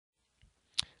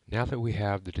Now that we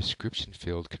have the description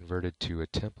field converted to a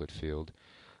template field,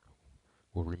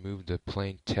 we'll remove the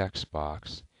plain text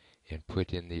box and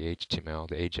put in the HTML,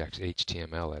 the Ajax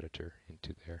HTML editor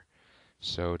into there.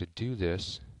 So to do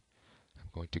this, I'm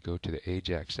going to go to the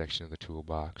Ajax section of the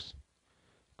toolbox,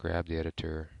 grab the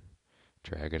editor,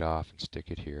 drag it off and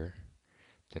stick it here.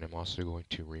 Then I'm also going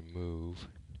to remove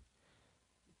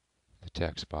the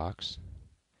text box.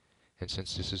 And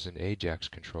since this is an Ajax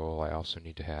control, I also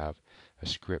need to have a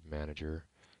script manager,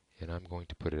 and I'm going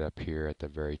to put it up here at the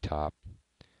very top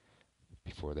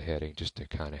before the heading just to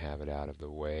kind of have it out of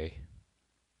the way.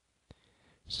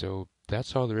 So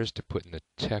that's all there is to putting the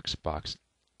text box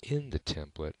in the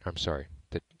template. I'm sorry,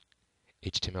 the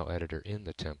HTML editor in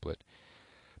the template.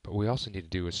 But what we also need to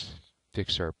do is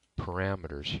fix our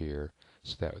parameters here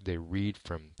so that they read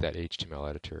from that HTML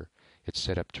editor. It's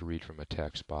set up to read from a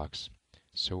text box.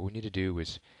 So what we need to do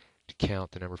is to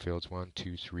count the number of fields 1,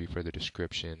 2, 3 for the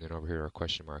description. Then over here our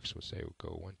question marks will say we'll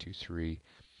go 1, 2, 3.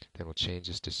 Then we'll change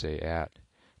this to say at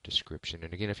description.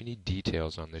 And again, if you need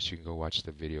details on this, you can go watch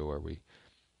the video where we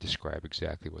describe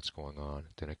exactly what's going on.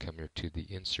 Then I come here to the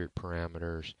insert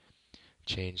parameters,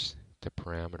 change the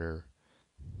parameter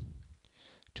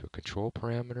to a control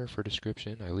parameter for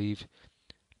description. I leave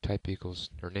type equals,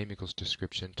 or name equals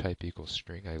description, type equals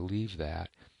string. I leave that.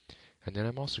 And then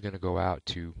I'm also going to go out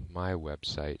to my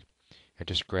website and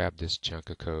just grab this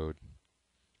chunk of code.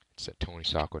 It's at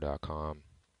tonysacco.com.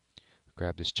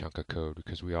 Grab this chunk of code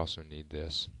because we also need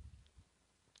this,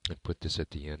 and put this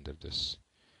at the end of this.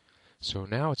 So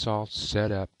now it's all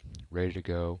set up, ready to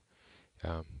go.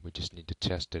 We just need to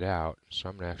test it out. So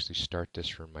I'm going to actually start this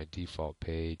from my default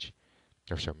page,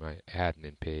 or sorry, my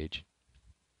admin page.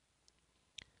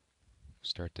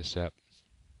 Start this up.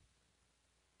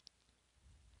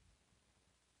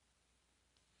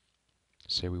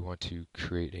 Say we want to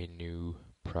create a new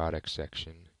product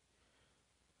section.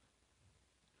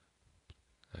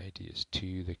 ID is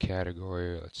 2, the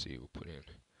category, let's see, we'll put in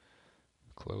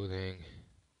clothing,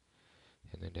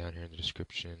 and then down here in the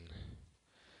description,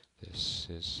 this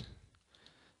is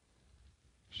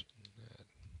that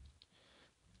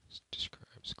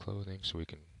describes clothing, so we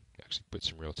can actually put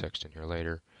some real text in here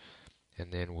later.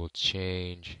 And then we'll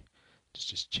change,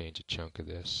 just change a chunk of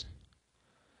this,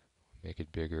 make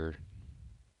it bigger,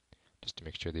 just to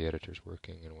make sure the editor's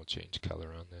working, and we'll change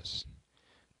color on this,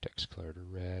 text color to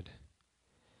red.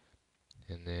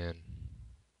 And then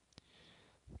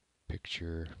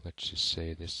picture, let's just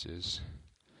say this is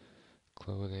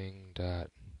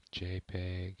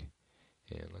clothing.jpg,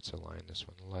 and let's align this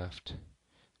one left and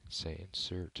say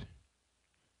insert.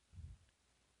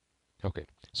 Okay,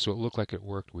 so it looked like it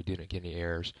worked. We didn't get any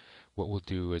errors. What we'll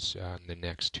do is on the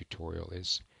next tutorial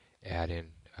is add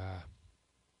in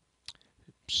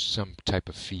some type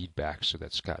of feedback so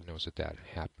that Scott knows that that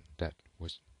happened, that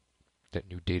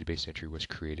new database entry was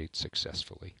created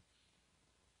successfully.